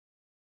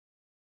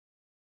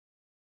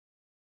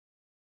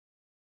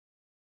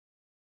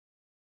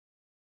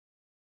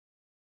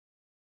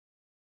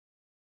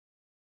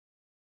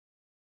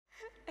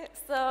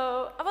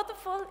So, About the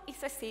Fold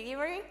is a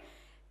theory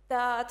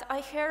that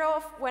I heard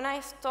of when I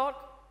start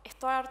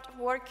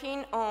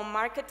working on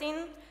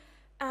marketing,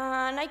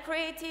 and I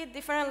created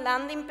different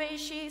landing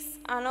pages,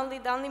 and on the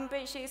landing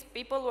pages,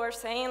 people were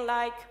saying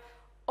like,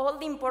 all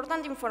the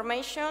important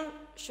information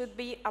should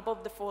be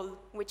above the fold,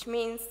 which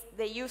means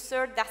the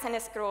user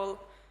doesn't scroll,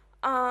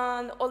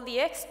 and all the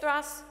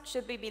extras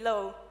should be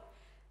below.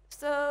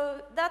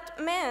 So that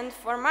meant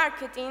for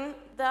marketing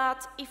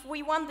that if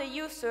we want the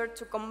user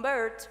to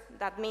convert,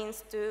 that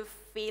means to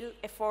fill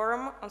a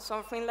form or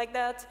something like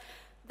that,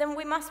 then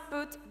we must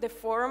put the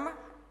form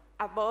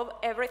above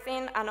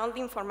everything and all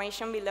the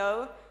information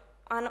below.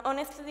 And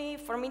honestly,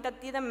 for me, that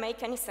didn't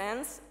make any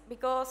sense,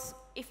 because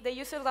if the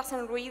user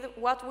doesn't read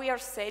what we are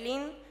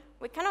selling,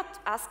 we cannot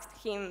ask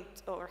him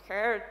or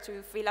her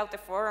to fill out the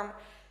form.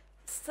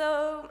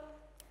 So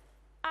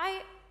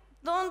I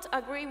don't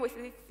agree with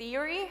this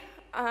theory,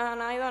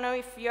 and I don't know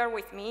if you are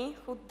with me.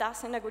 Who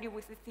doesn't agree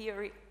with the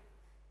theory?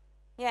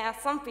 Yeah,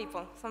 some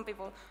people.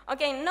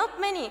 Okay, not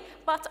many,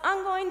 but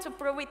I'm going to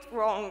prove it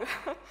wrong.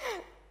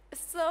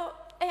 So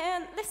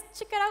let's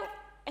check it out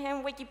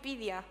in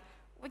Wikipedia.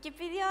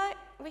 Wikipedia,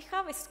 we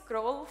have a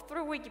scroll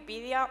through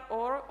Wikipedia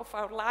all of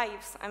our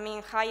lives. I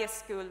mean, high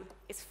school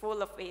is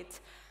full of it.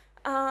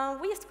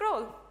 We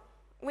scroll.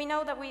 We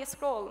know that we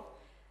scroll.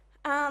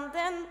 And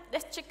then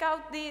let's check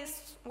out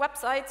this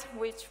website,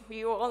 which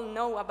you all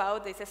know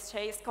about. This is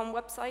JSConf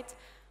website.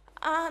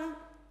 And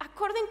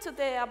according to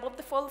the above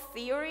the fold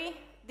theory,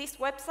 this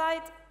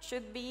website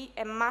should be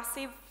a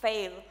massive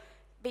fail,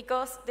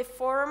 because the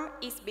form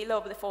is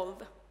below the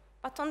fold.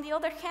 But on the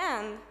other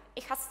hand,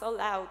 it has sold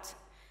out.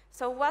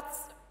 So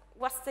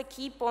what's the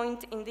key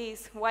point in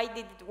this? Why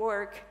did it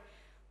work?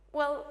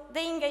 Well,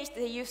 they engaged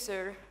the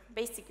user,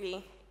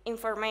 basically,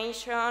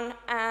 information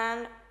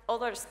and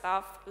other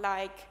stuff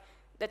like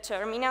the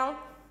terminal,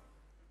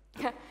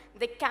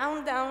 the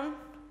countdown,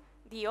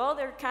 the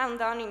other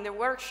countdown in the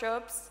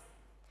workshops,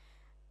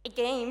 a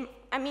game.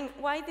 I mean,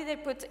 why did they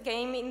put a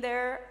game in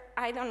there?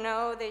 I don't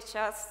know. They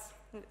just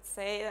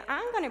say,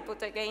 I'm going to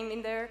put a game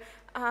in there.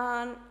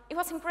 And it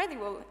was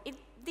incredible. It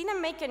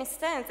didn't make any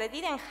sense. They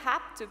didn't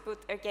have to put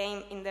a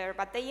game in there,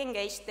 but they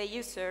engaged the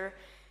user.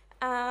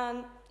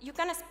 And you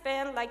can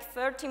spend like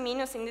 30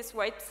 minutes in this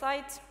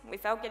website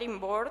without getting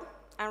bored.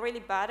 I'm really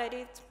bad at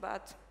it,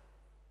 but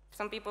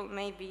some people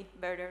may be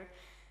better.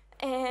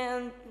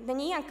 And the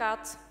Nyan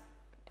cat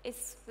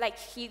is like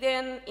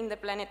hidden in the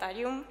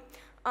planetarium.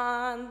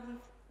 And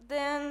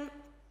then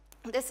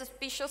the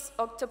suspicious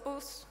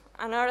octopus,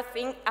 another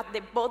thing at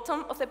the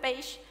bottom of the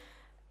page,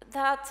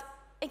 that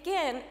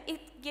again,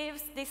 it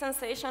gives the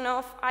sensation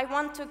of I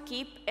want to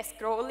keep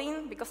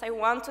scrolling because I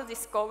want to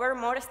discover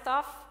more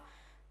stuff.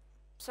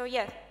 So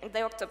yeah,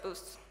 the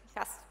octopus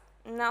has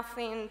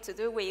nothing to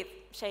do with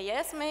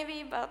JS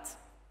maybe, but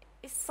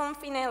it's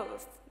something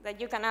else that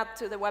you can add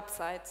to the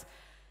website.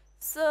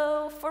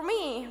 So for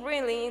me,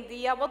 really,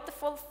 the about the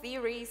fold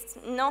theory is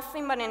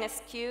nothing but an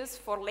excuse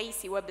for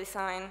lazy web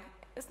design.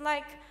 It's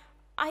like,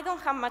 I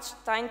don't have much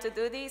time to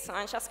do this, so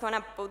I'm just going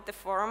to put the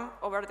form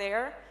over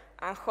there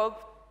and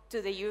hope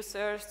to the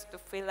users to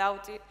fill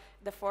out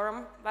the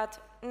form. But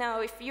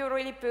no, if you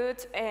really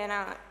put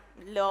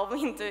love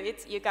into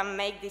it, you can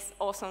make this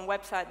awesome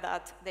website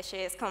that the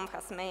JSConf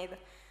has made.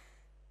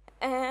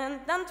 And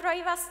then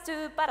drive us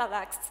to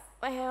Parallax.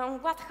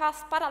 What has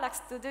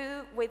Parallax to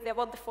do with the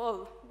about the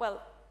fold?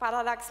 Well,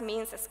 Parallax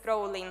means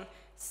scrolling.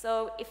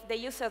 So if the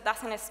user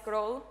doesn't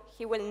scroll,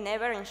 he will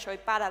never enjoy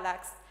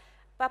Parallax.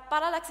 But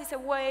Parallax is a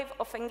way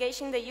of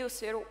engaging the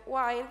user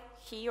while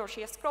he or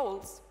she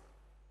scrolls.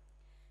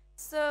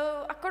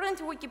 So according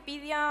to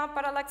Wikipedia,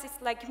 Parallax is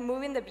like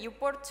moving the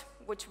viewport,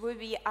 which would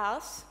be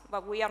us,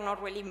 but we are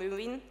not really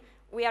moving.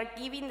 We are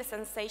giving the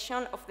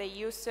sensation of the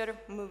user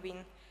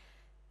moving.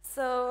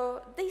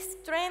 So this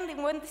trend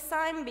in web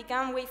design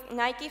began with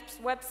Nike's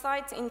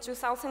website in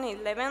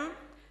 2011,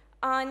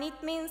 and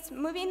it means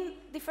moving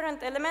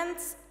different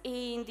elements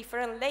in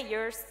different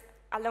layers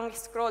along a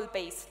scroll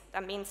pace.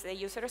 That means the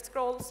user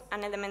scrolls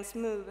and elements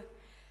move.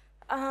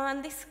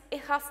 And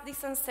it has this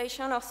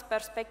sensation of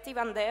perspective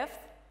and depth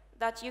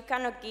that you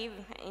cannot give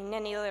in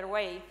any other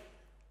way.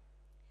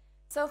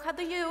 So how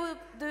do you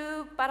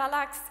do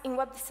parallax in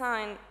web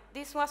design?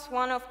 This was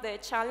one of the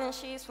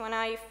challenges when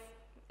I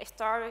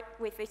started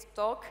with this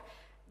talk.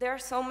 There are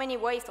so many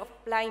ways of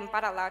applying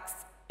parallax,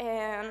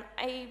 and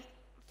I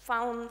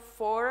found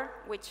 4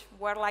 which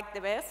were like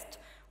the best.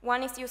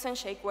 One is using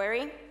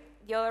jQuery,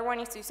 the other one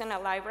is using a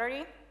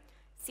library,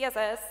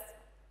 CSS,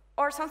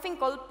 or something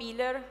called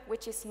Pillar,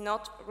 which is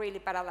not really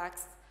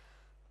parallax.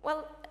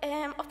 Well,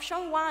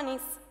 option 1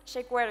 is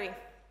jQuery.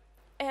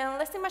 And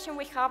let's imagine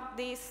we have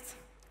this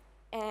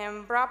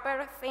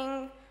wrapper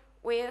thing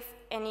with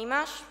an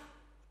image,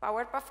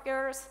 Powerpuff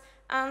Girls,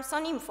 and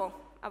some info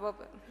about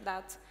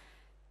that.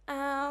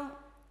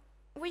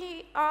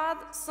 We add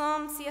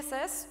some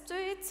CSS to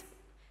it.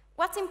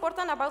 What's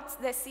important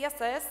about the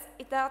CSS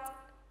is that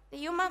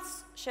you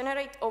must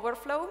generate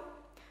overflow,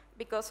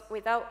 because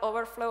without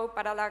overflow,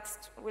 parallax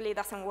really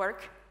doesn't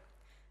work.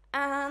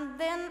 And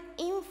then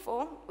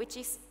info, which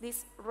is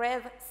this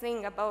red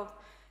thing above,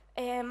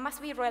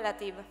 must be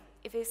relative.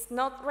 If it's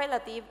not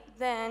relative,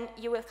 then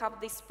you will have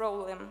this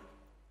problem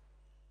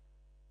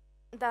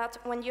that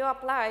when you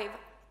apply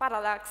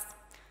parallax,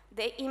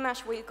 the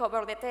image will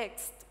cover the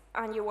text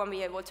and you won't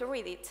be able to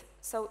read it.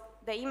 So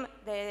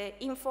the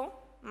info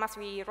must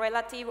be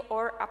relative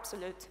or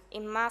absolute.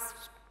 It must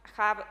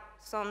have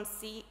some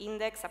C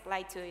index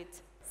applied to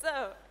it.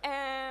 So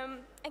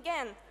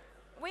again,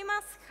 we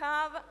must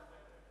have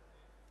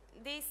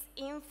this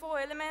info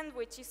element,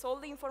 which is all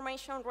the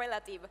information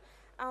relative.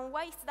 And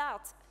why is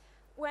that?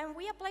 When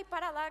we apply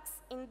parallax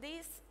in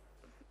this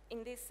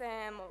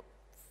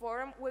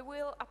form, we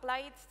will apply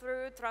it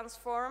through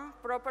transform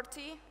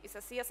property. It's a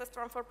CSS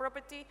transform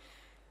property.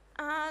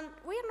 And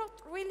we are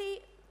not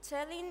really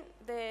telling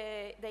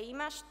the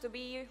image to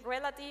be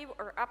relative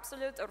or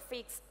absolute or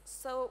fixed.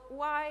 So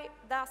why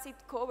does it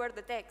cover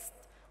the text?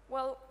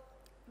 Well,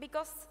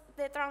 because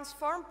the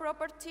transform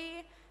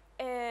property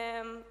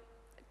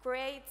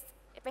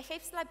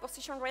behaves like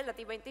position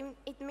relative.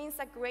 It means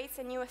that creates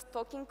a new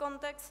stocking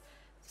context.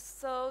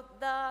 So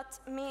that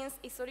means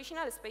its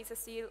original space is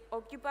still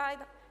occupied,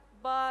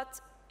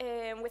 but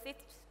with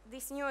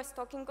this new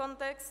stocking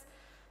context,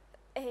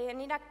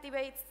 and it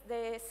activates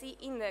the C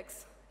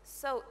index.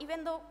 So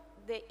even though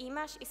the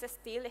image is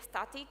still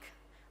static,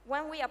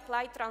 when we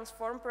apply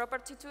transform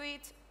property to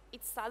it,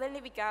 it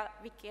suddenly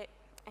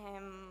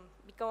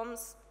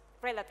becomes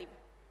relative.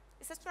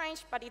 It's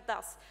strange, but it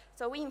does.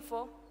 So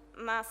info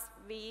must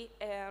be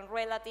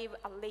relative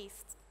at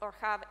least, or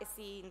have a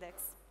C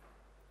index.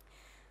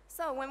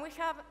 So when we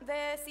have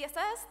the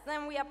CSS,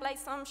 then we apply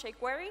some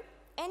jQuery.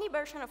 Any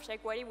version of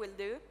jQuery will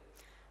do.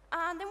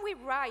 And then we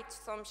write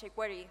some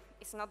jQuery.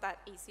 It's not that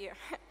easier.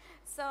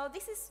 So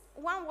this is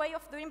one way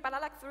of doing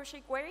parallax through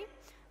jQuery,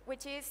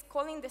 which is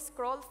calling the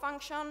scroll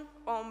function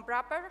on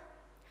wrapper.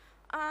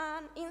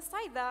 And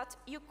inside that,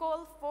 you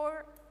call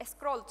for a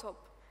scroll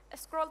top. A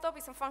scroll top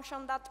is a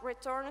function that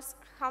returns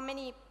how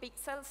many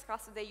pixels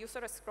has the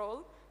user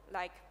scroll,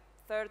 like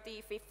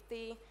 30,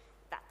 50,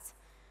 that.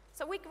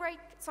 So we create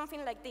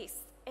something like this.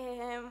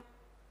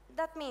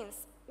 That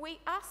means we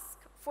ask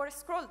for a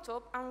scroll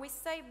top, and we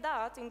save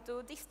that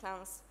into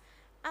distance.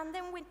 And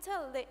then we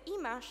tell the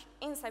image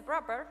inside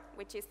wrapper,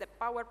 which is the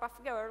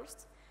Powerpuff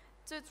Girls,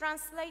 to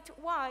translate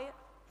y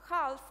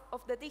half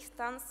of the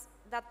distance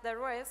that the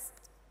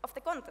rest of the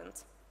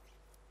content.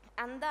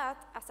 And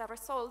that, as a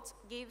result,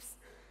 gives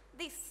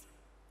this.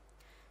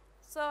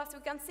 So as you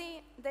can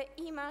see, the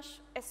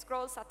image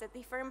scrolls at a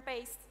different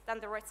pace than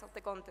the rest of the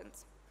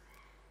content.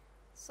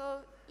 So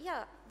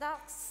yeah,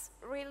 that's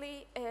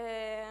really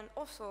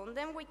awesome.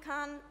 Then we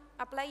can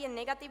apply a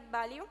negative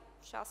value,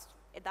 just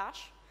a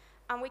dash,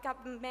 and we can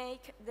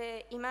make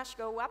the image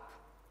go up,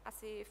 as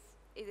if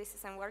this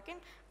isn't working,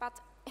 but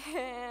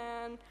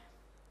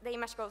the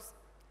image goes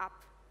up,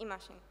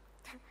 imagine.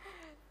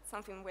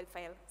 Something will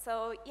fail.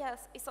 So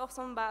yes, it's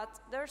awesome, but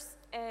there's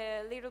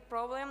a little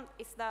problem,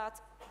 is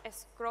that a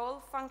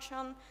scroll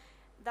function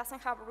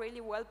doesn't have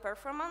really well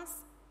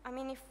performance. I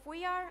mean, if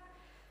we are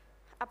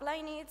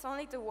applying it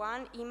only to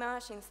one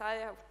image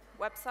inside a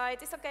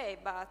website, it's okay,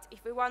 but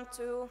if we want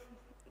to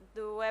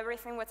do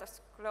everything with a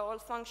scroll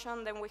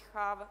function, then we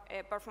have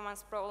a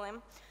performance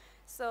problem.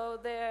 So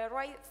the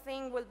right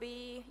thing will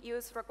be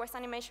use request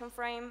animation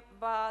frame,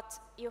 but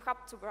you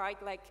have to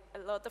write like a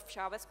lot of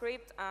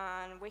JavaScript,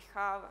 and we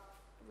are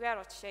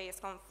at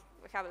JSConf,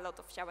 we have a lot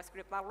of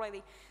JavaScript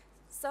already.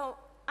 So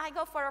I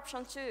go for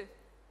option 2.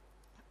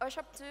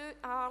 Option 2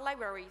 are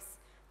libraries.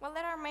 Well,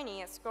 there are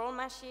many: Scroll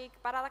Magic,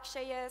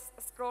 Parallax.js,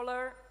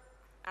 Scroller,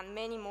 and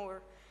many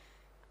more.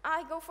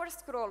 I go for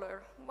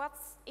Scroller.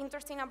 What's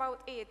interesting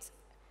about it?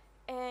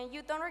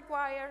 You don't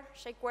require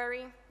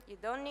jQuery. You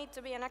don't need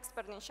to be an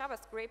expert in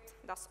JavaScript.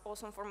 That's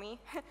awesome for me.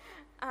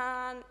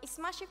 And its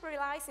magic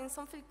relies in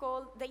something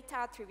called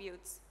data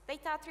attributes.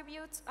 Data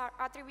attributes are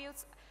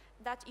attributes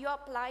that you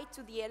apply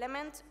to the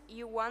element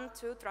you want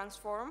to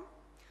transform.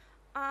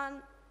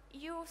 And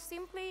you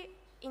simply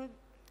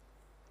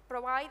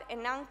provide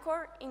an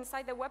anchor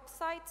inside the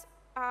website.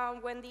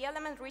 When the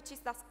element reaches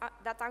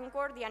that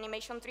anchor, the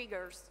animation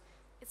triggers.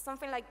 It's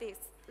something like this.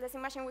 Let's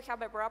imagine we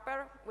have a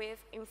wrapper with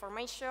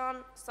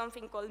information,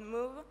 something called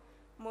move.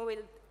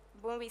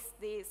 Move is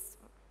this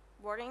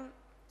wording,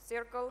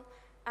 circle,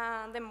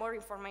 and then more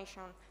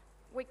information.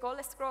 We call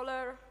a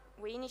scroller,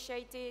 we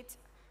initiate it,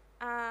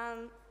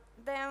 and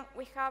then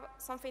we have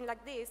something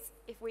like this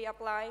if we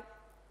apply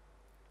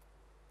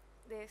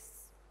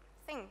this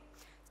thing.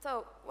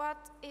 So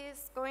what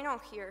is going on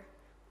here?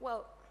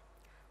 Well,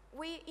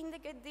 we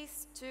indicate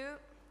these two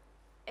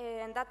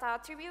data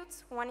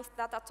attributes. One is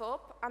data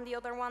top, and the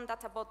other one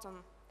data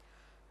bottom.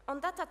 On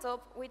data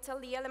top, we tell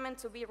the element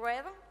to be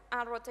red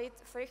and rotate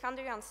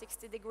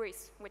 360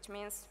 degrees, which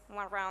means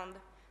one round.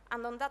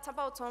 And on data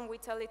bottom, we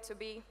tell it to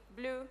be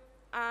blue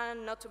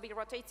and not to be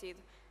rotated.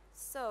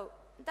 So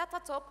data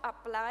top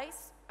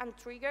applies and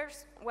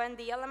triggers when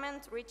the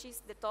element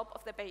reaches the top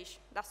of the page.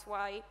 That's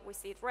why we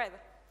see it red.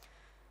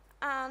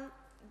 And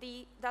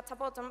the data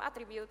bottom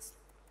attributes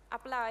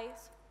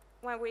applies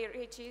when we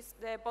reach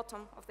the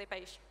bottom of the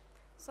page.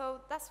 So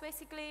that's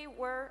basically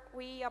where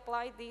we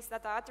apply these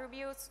data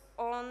attributes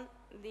on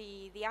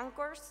the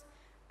anchors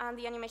and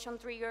the animation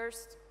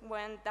triggers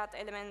when that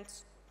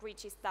element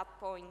reaches that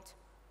point.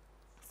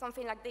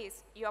 Something like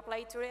this. You apply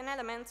it to an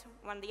element.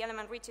 When the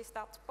element reaches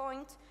that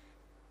point,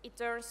 it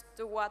turns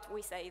to what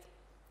we said.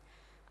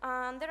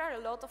 And there are a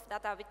lot of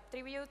data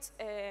attributes.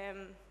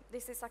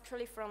 This is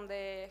actually from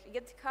the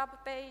GitHub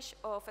page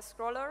of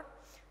Scroller.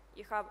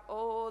 You have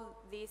all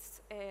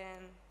this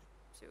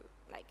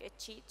like a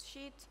cheat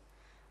sheet.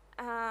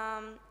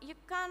 You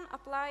can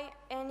apply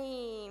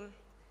any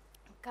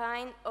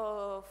kind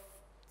of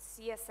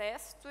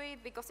CSS to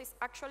it because it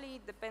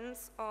actually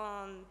depends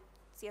on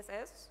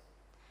CSS.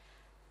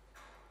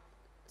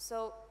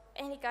 So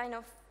any kind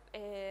of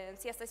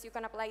CSS you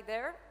can apply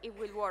there, it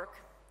will work.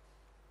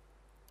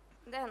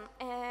 Then,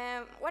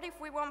 what if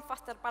we want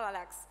faster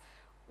parallax?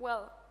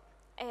 Well,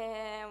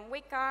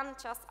 we can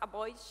just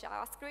avoid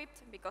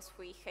JavaScript because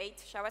we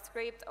hate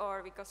JavaScript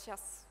or because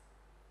just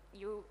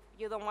you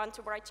don't want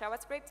to write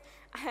JavaScript,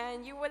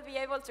 and you will be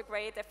able to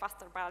create a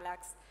faster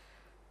parallax.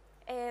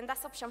 And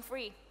that's option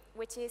 3,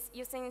 which is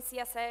using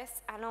CSS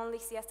and only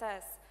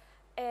CSS.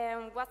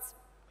 And what's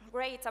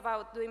great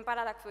about doing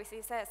parallax with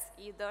CSS,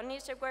 you don't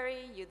need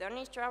jQuery, you don't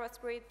need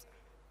JavaScript,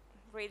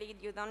 really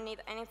you don't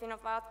need anything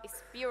of that,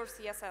 it's pure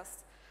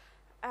CSS.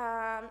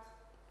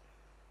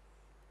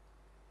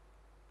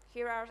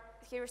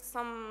 Here's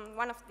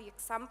one of the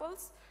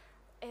examples.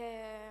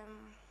 There.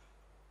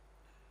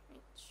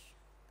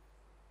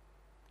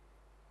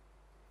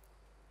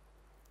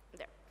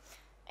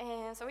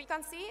 So we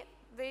can see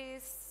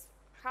this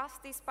has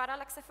this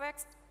parallax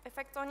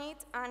effect on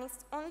it, and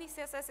it's only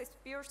CSS, it's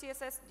pure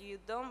CSS. You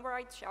don't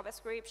write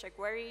JavaScript,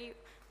 jQuery,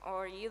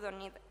 or you don't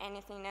need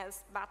anything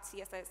else but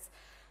CSS.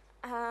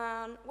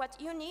 And what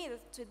you need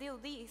to do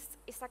this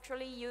is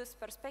actually use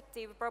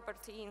perspective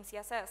property in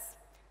CSS.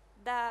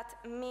 That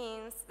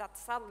means that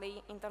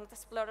sadly, Internet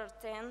Explorer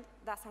 10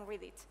 doesn't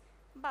read it,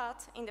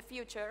 but in the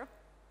future,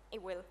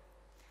 it will.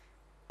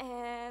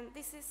 And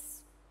this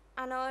is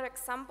another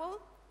example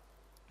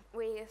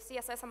with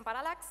CSS and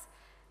parallax.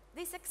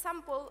 This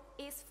example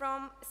is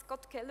from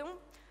Scott Kellum.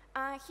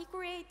 He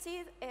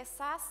created a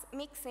SAS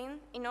mixin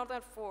in order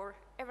for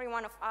every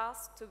one of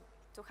us to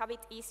have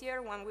it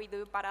easier when we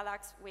do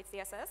parallax with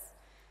CSS.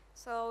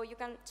 So you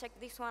can check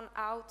this one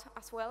out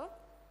as well.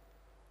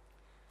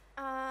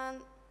 And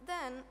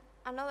then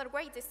another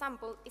great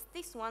example is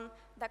this one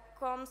that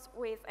comes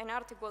with an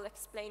article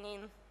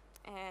explaining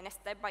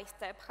step by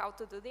step how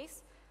to do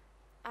this.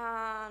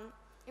 And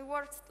it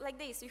works like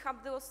this. You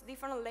have those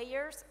different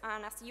layers,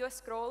 and as you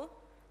scroll,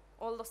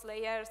 all those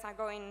layers are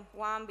going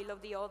one below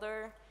the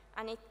other,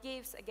 and it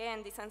gives,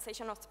 again, the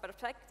sensation of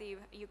perspective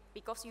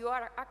because you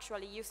are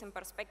actually using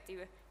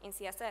perspective in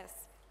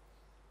CSS.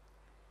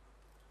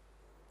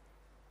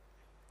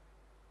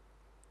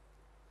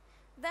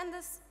 Then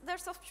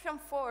there's option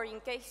 4 in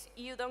case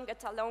you don't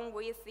get along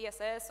with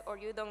CSS or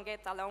you don't get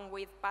along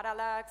with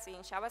parallax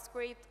in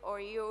JavaScript, or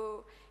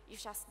you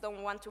just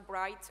don't want to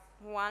write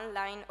one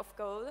line of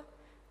code,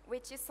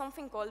 which is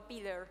something called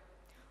pillar.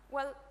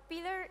 Well,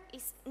 pillar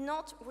is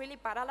not really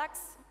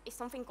parallax, it's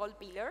something called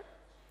pillar.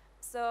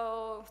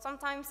 So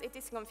sometimes it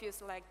is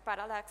confused like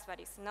parallax, but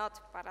it's not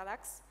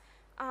parallax.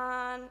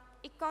 And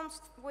it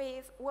comes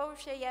with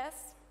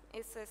Wow.js.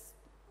 It's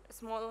a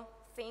small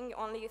thing,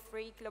 only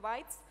 3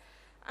 kilobytes.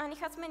 And it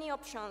has many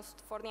options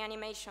for the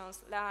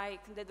animations, like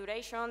the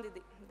duration,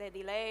 the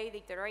delay, the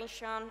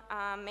iteration,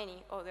 and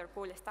many other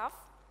cool stuff.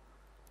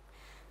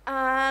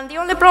 And the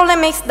only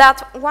problem is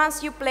that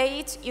once you play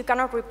it, you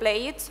cannot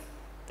replay it.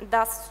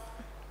 That's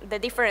the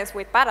difference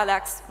with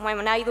parallax.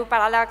 When I do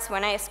parallax,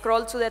 when I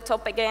scroll to the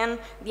top again,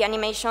 the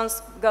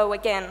animations go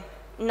again,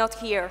 not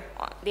here.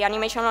 The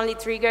animation only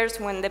triggers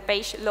when the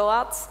page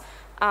loads,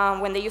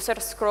 when the user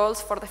scrolls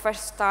for the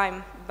first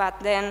time, but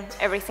then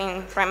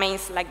everything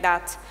remains like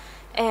that.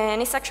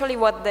 And it's actually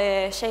what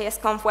the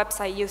JSConf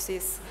website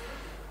uses.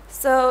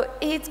 So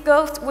it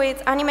goes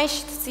with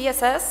animation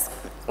CSS,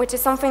 which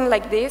is something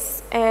like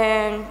this,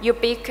 and you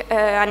pick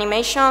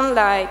animation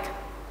like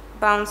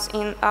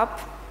bouncing up.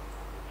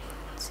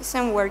 This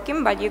isn't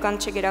working, but you can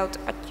check it out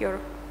at your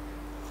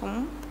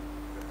home.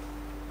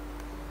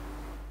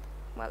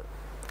 Well,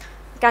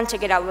 you can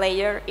check it out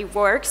later, it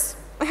works.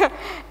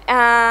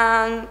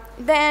 And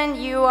then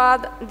you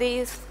add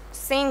this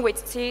thing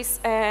which is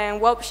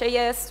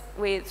Wow.js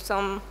with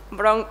some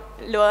brown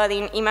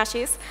loading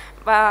images,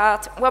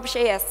 but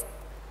Wow.js,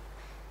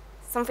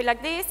 something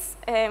like this,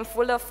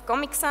 full of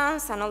Comic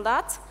Sans and all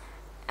that.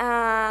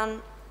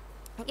 And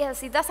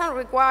yes, it doesn't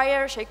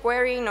require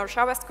jQuery nor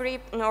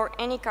JavaScript nor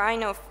any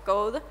kind of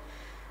code.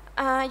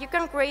 You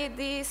can create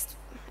these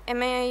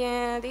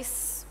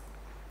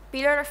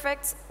pillar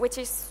effects, which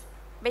is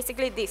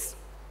basically this.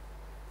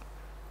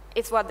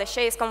 It's what the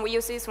JSConf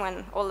uses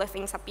when all the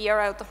things appear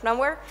out of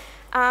nowhere.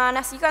 And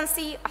as you can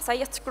see, as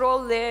I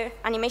scroll, the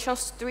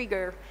animations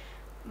trigger.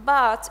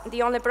 But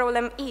the only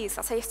problem is,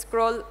 as I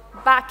scroll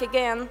back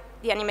again,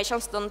 the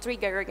animations don't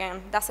trigger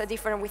again. That's the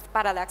difference with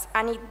Parallax.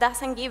 And it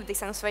doesn't give the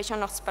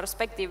sensation of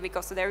perspective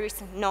because there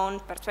is no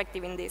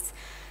perspective in this.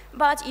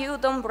 But you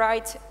don't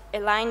write a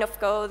line of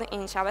code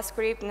in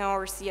JavaScript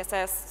nor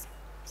CSS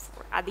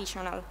for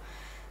additional.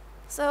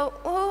 So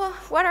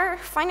what are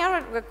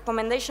final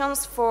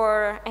recommendations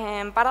for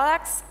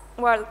Parallax?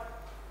 Well,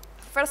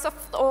 first of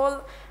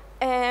all,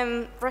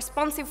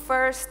 responsive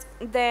first,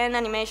 then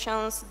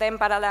animations, then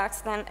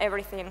Parallax, then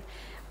everything.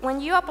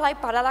 When you apply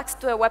Parallax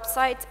to a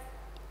website,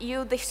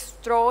 you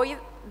destroy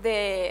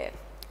the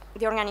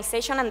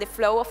organization and the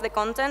flow of the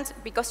content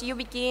because you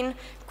begin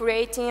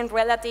creating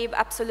relative,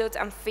 absolute,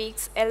 and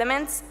fixed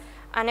elements,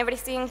 and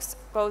everything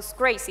goes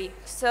crazy.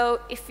 So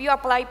if you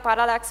apply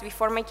Parallax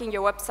before making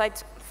your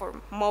website for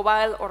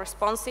mobile or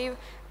responsive,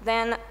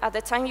 then at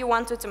the time you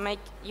want to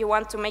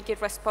make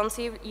it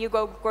responsive, you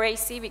go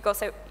crazy because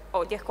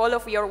the whole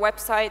of your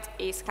website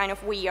is kind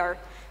of weird.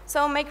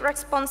 So make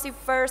responsive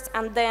first,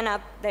 and then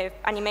add the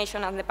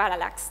animation and the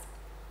Parallax.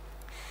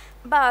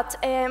 But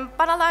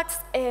Parallax,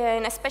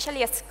 and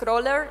especially a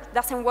scroller,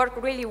 doesn't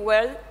work really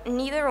well,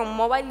 neither on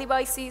mobile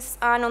devices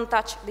and on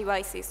touch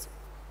devices.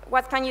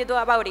 What can you do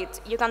about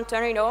it? You can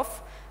turn it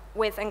off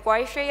with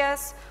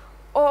Enquire.js,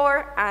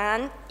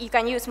 and you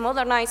can use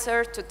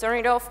Modernizer to turn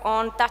it off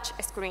on touch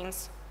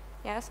screens.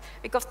 Yes,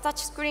 because touch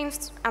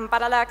screens and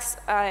Parallax,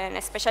 and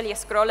especially a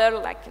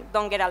scroller,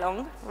 don't get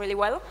along really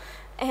well.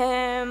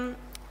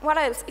 What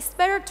else? It's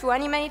better to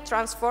animate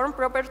transform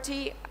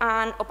property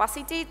and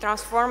opacity.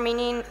 Transform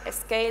meaning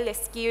scale,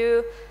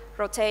 skew,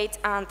 rotate,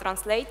 and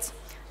translate,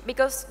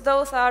 because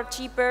those are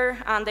cheaper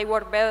and they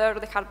work better,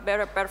 they have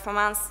better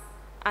performance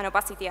and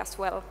opacity as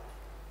well.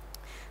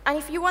 And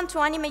if you want to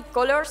animate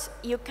colors,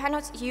 you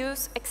cannot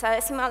use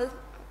hexadecimal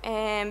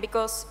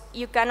because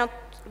you cannot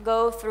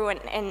go through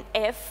an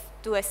F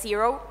to a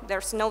 0.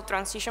 There's no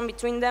transition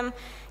between them.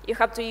 You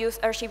have to use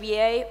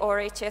RGBA or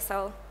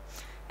HSL.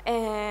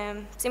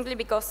 Simply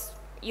because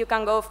you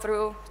can go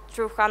through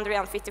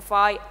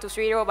 255 to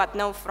 0, but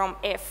no from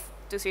F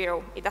to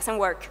 0. It doesn't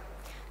work.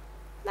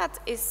 That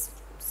is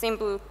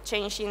simple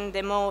changing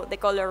the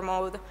color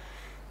mode.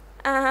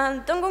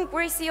 And don't go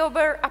crazy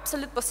over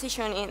absolute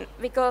positioning,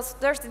 because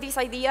there's this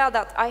idea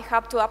that I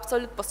have to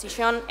absolute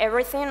position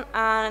everything,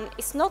 and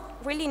it's not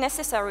really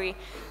necessary,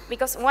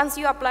 because once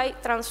you apply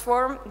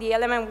transform, the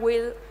element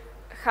will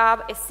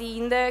have a C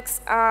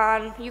index,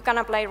 and you can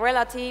apply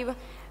relative.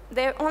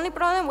 The only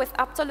problem with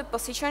absolute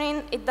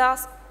positioning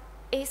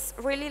is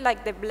really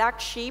like the black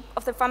sheep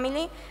of the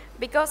family,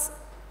 because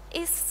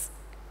it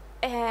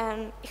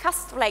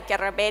has like a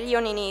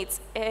rebellion in it,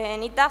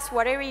 and it does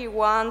whatever it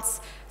wants.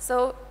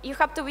 So you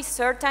have to be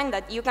certain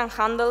that you can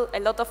handle a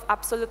lot of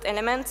absolute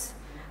elements.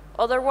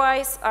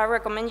 Otherwise, I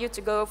recommend you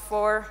to go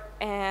for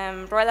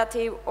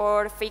relative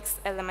or fixed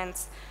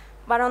elements.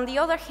 But on the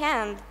other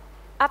hand,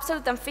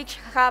 absolute and fixed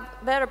have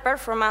better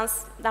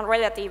performance than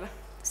relative.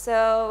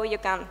 So you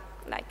can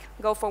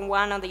go from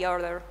one or the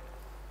other.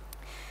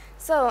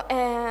 So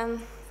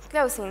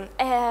closing.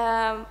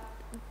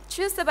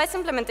 Choose the best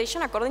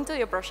implementation according to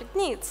your project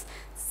needs.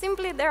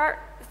 Simply, there are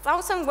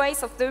 1,000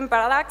 ways of doing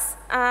Parallax,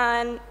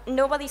 and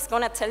nobody's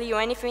going to tell you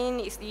anything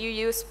if you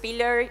use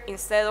Pillar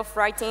instead of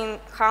writing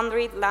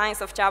 100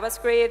 lines of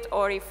JavaScript,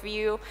 or if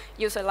you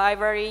use a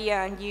library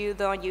and you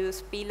don't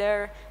use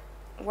Pillar.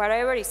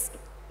 Whatever is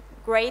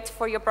great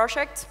for your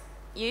project,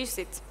 use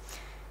it.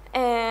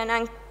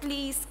 And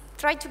please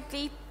try to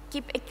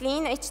keep a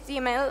clean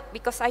HTML,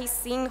 because I've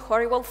seen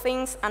horrible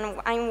things, and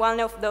I'm one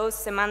of those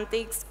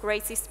semantics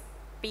crazy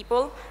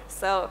people.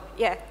 So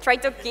yeah, try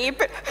to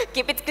keep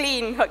it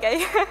clean,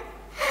 okay?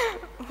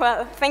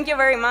 Well, thank you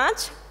very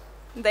much.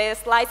 The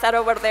slides are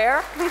over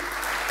there.